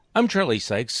I'm Charlie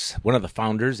Sykes, one of the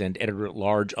founders and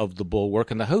editor-at-large of the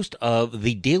Bulwark and the host of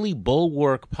the Daily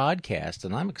Bulwark podcast.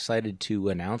 And I'm excited to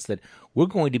announce that we're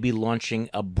going to be launching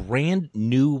a brand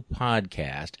new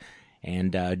podcast.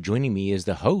 And joining me is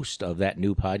the host of that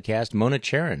new podcast, Mona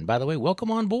Charen. By the way,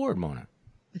 welcome on board, Mona.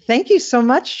 Thank you so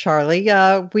much, Charlie.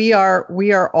 We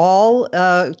are all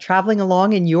traveling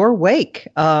along in your wake.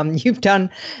 You've done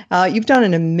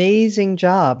an amazing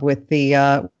job with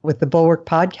the Bulwark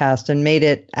podcast and made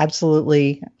it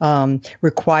absolutely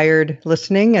required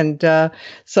listening. And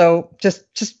so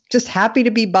just happy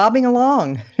to be bobbing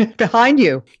along behind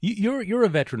you. You're a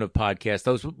veteran of podcasts,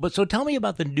 though. But so tell me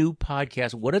about the new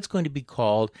podcast, what it's going to be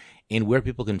called, and where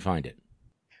people can find it.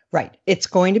 Right. It's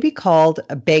going to be called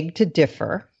Beg to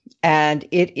Differ. And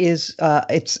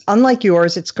it's unlike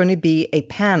yours. It's going to be a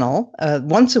panel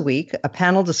once a week, a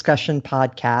panel discussion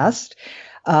podcast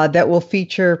that will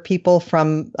feature people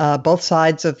from both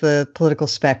sides of the political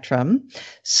spectrum.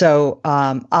 So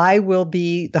I will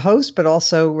be the host, but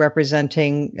also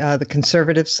representing the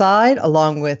conservative side,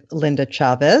 along with Linda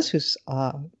Chavez, who's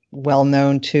well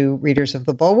known to readers of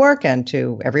the Bulwark and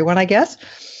to everyone, I guess.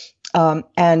 So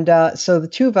the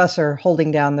two of us are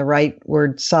holding down the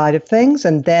rightward side of things.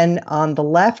 And then on the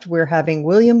left, we're having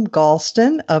William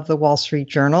Galston of the Wall Street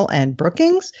Journal and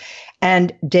Brookings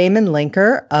and Damon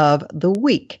Linker of The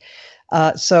Week.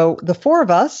 So the four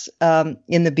of us,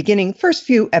 in the beginning, first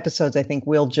few episodes, I think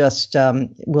we'll just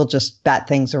bat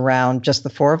things around, just the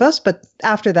four of us. But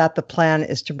after that, the plan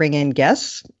is to bring in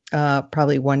guests,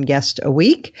 probably one guest a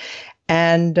week,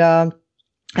 and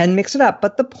mix it up.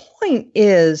 But the point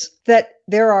is that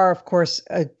there are, of course,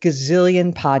 a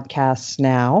gazillion podcasts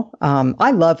now.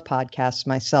 I love podcasts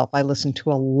myself. I listen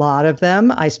to a lot of them.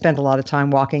 I spend a lot of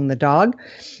time walking the dog,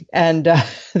 and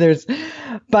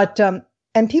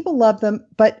and people love them.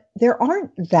 But there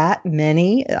aren't that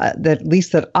many, at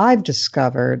least that I've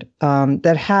discovered,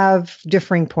 that have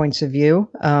differing points of view.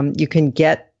 You can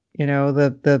get,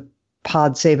 the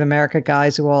Pod Save America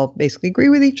guys who all basically agree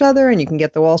with each other, and you can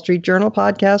get the Wall Street Journal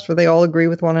podcast where they all agree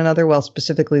with one another. Well,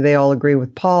 specifically, they all agree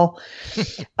with Paul.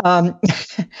 But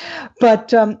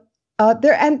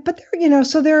there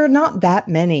are not that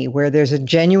many where there's a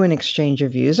genuine exchange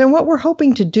of views. And what we're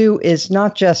hoping to do is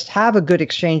not just have a good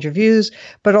exchange of views,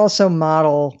 but also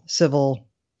model civil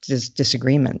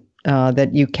disagreement.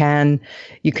 That you can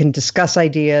discuss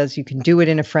ideas, you can do it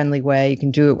in a friendly way, you can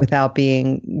do it without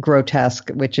being grotesque,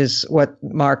 which is what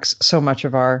marks so much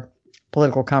of our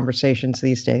political conversations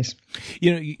these days.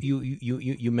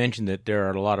 You mentioned that there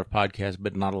are a lot of podcasts,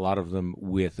 but not a lot of them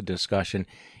with discussion.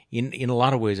 In a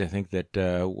lot of ways, I think that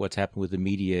what's happened with the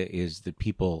media is that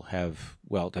people have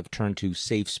turned to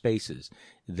safe spaces.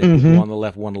 That people on the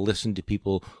left want to listen to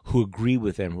people who agree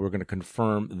with them, who are going to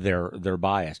confirm their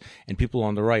bias, and people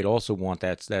on the right also want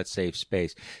that safe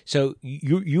space. So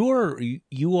you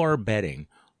are betting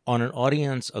on an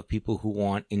audience of people who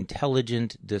want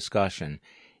intelligent discussion.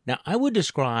 Now, I would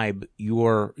describe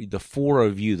the four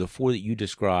that you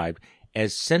described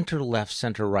as center left,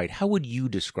 center right. How would you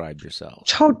describe yourself?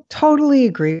 Totally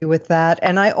agree with that.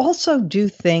 And I also do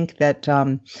think that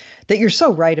that you're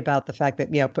so right about the fact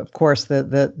that, of course,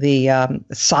 the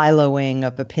siloing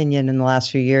of opinion in the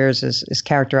last few years has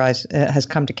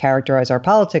come to characterize our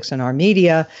politics and our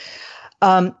media.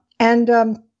 And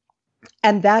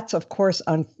that's, of course,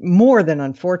 more than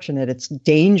unfortunate. It's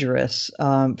dangerous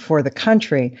for the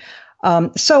country.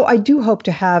 So I do hope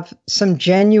to have some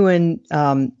genuine,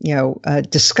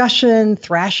 discussion,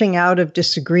 thrashing out of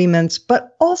disagreements,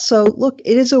 but also, look,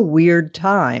 it is a weird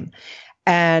time.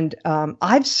 And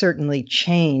I've certainly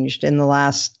changed in the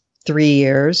last 3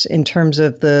 years in terms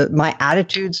of my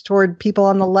attitudes toward people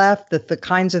on the left, the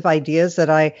kinds of ideas that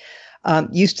I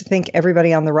used to think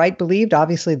everybody on the right believed.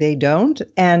 Obviously, they don't.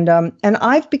 And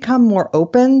I've become more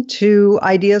open to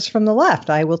ideas from the left.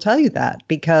 I will tell you that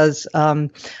because I'm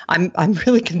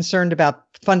really concerned about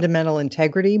fundamental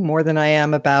integrity more than I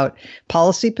am about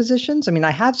policy positions. I mean,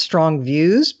 I have strong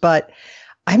views, but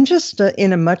I'm just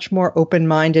in a much more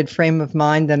open-minded frame of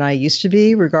mind than I used to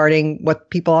be regarding what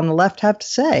people on the left have to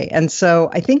say. And so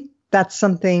I think that's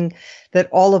something that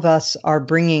all of us are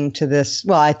bringing to this.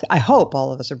 Well, I hope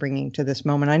all of us are bringing to this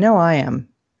moment. I know I am.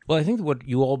 Well, I think what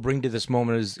you all bring to this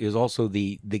moment is also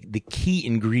the key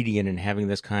ingredient in having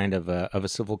this kind of a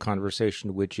civil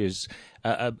conversation, which is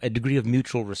a degree of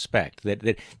mutual respect.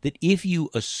 That if you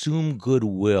assume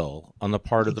goodwill on the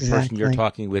part of the person you're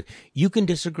talking with, you can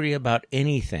disagree about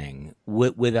anything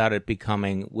without it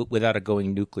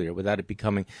going nuclear, without it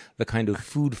becoming the kind of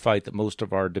food fight that most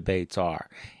of our debates are.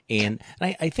 And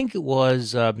I think it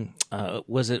was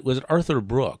it Arthur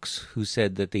Brooks who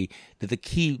said that the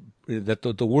key that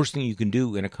the worst thing you can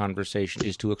do in a conversation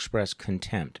is to express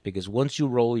contempt, because once you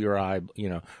roll your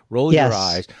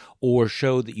eyes or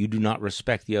show that you do not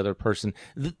respect the other person,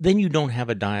 then you don't have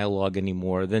a dialogue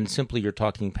anymore. Then simply you're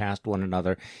talking past one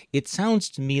another. It sounds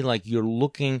to me like you're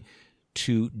looking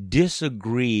to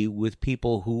disagree with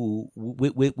people who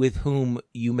with whom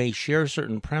you may share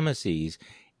certain premises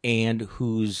and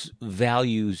whose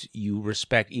values you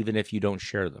respect, even if you don't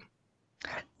share them.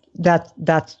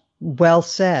 That's well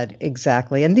said,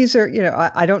 exactly. And these are,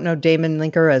 I don't know Damon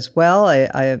Linker as well.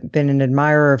 I've been an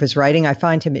admirer of his writing. I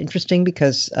find him interesting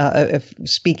because, if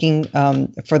speaking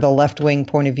for the left-wing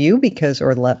point of view,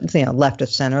 or left of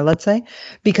center, let's say,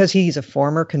 because he's a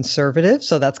former conservative,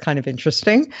 so that's kind of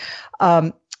interesting.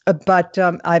 But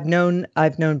I've known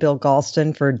Bill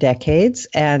Galston for decades,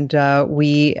 and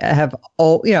we have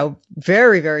all,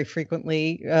 very, very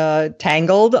frequently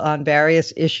tangled on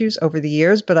various issues over the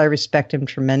years. But I respect him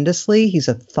tremendously. He's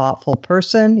a thoughtful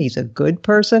person. He's a good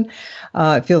person.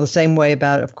 I feel the same way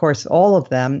about, of course, all of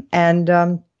them. And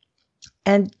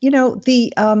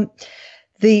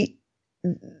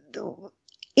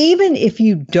even if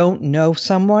you don't know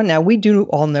someone, now we do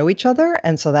all know each other,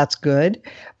 and so that's good.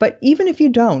 But even if you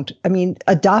don't, I mean,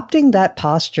 adopting that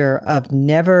posture of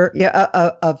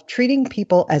of treating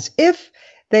people as if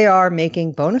they are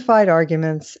making bona fide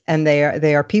arguments and they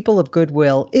are people of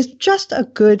goodwill is just a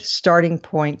good starting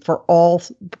point for all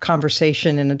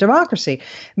conversation in a democracy.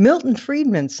 Milton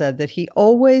Friedman said that he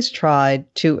always tried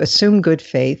to assume good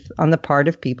faith on the part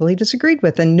of people he disagreed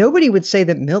with. And nobody would say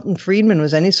that Milton Friedman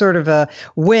was any sort of a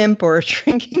wimp or a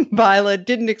shrinking violet,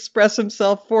 didn't express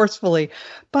himself forcefully.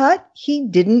 But he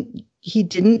didn't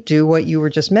do what you were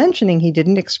just mentioning. He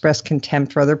didn't express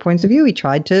contempt for other points of view. He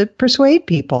tried to persuade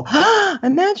people.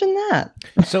 Imagine that.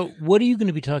 So what are you going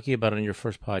to be talking about on your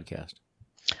first podcast?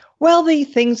 Well, the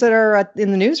things that are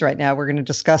in the news right now, we're going to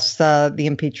discuss the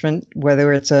impeachment,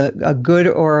 whether it's a good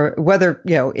or whether,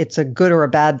 it's a good or a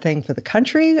bad thing for the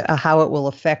country, how it will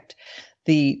affect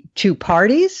the two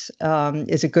parties.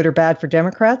 Is it good or bad for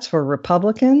Democrats, for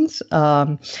Republicans?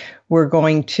 We're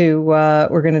going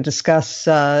to discuss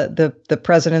the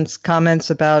president's comments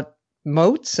about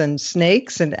moats and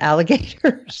snakes and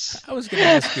alligators. I was going to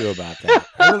ask you about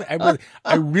that.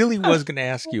 I really was going to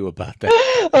ask you about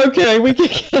that. Okay, we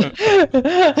can.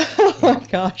 Oh my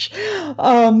gosh.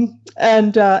 And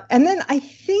then I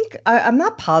think I'm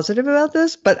not positive about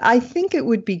this, but I think it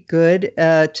would be good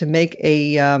to make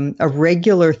a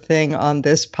regular thing on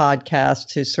this podcast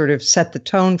to sort of set the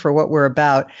tone for what we're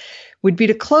about. Would be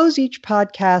to close each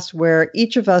podcast where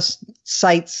each of us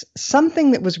cites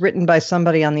something that was written by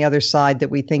somebody on the other side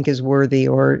that we think is worthy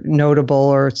or notable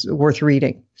or worth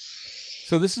reading.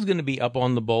 So this is going to be up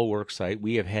on the Bulwark site.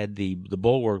 We have had the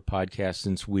Bulwark podcast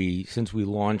since we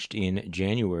launched in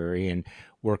January, and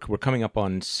we're coming up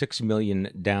on 6 million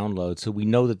downloads. So we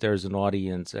know that there's an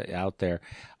audience out there.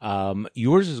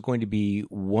 Yours is going to be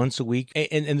once a week,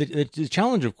 and the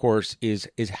challenge, of course, is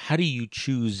how do you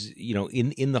choose?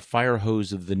 In the fire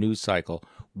hose of the news cycle,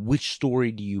 which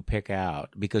story do you pick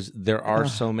out? Because there are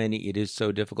so many, it is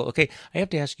so difficult. Okay, I have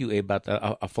to ask you about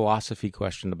a philosophy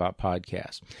question about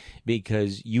podcasts,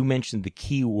 because you mentioned the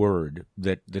key word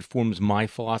that forms my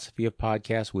philosophy of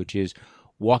podcasts, which is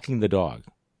walking the dog.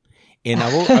 And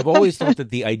I've always thought that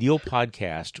the ideal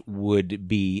podcast would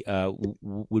be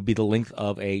the length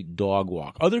of a dog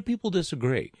walk. Other people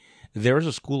disagree. There is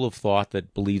a school of thought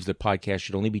that believes that podcasts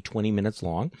should only be 20 minutes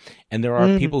long, and there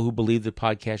are people who believe that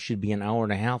podcasts should be an hour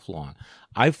and a half long.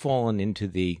 I've fallen into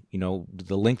the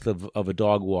length of a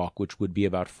dog walk, which would be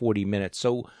about 40 minutes.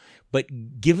 So, but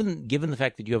given the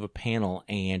fact that you have a panel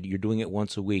and you're doing it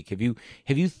once a week, have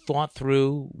you thought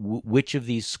through which of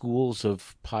these schools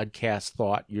of podcast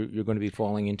thought you're going to be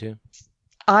falling into?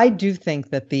 I do think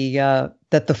that the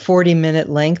 40-minute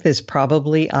length is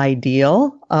probably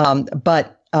ideal,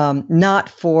 but not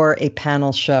for a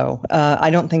panel show. I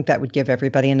don't think that would give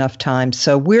everybody enough time.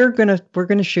 So we're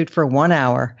gonna shoot for 1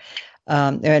 hour.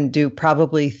 And do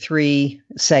probably 3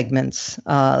 segments,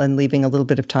 and leaving a little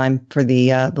bit of time for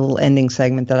the little ending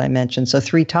segment that I mentioned. So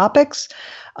 3 topics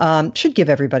should give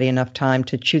everybody enough time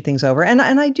to chew things over. And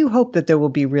I do hope that there will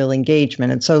be real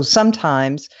engagement. And so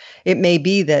sometimes it may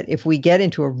be that if we get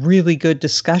into a really good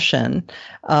discussion,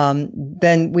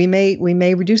 then we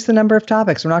may reduce the number of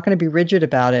topics. We're not going to be rigid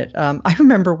about it. I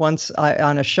remember once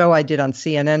on a show I did on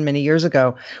CNN many years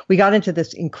ago, we got into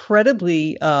this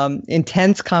incredibly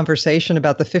intense conversation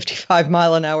about the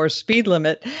 55-mile-an-hour speed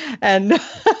limit, and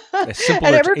a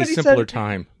simpler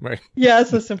time, right?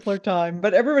 Yes, a simpler time.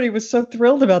 But everybody was so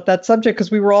thrilled about that subject because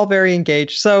we were all very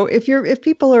engaged. So if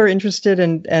people are interested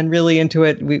and really into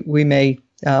it, we may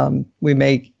we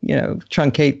may,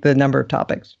 truncate the number of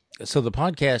topics. So the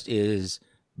podcast is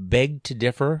Beg to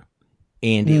Differ,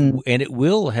 and Mm. it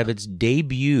will have its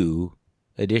debut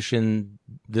edition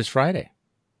this Friday.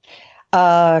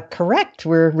 Correct.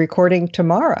 We're recording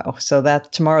tomorrow. So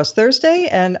that tomorrow's Thursday.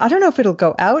 And I don't know if it'll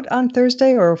go out on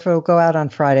Thursday or if it'll go out on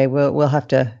Friday. We'll have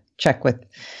to check with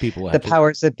the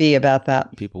powers that be about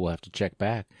that. People will have to check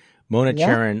back. Mona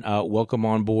Charen, welcome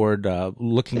on board.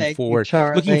 Looking forward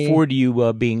to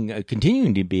you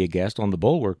continuing to be a guest on the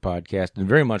Bulwark podcast, and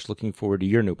very much looking forward to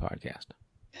your new podcast.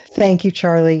 Thank you,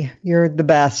 Charlie. You're the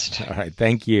best. All right.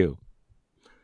 Thank you.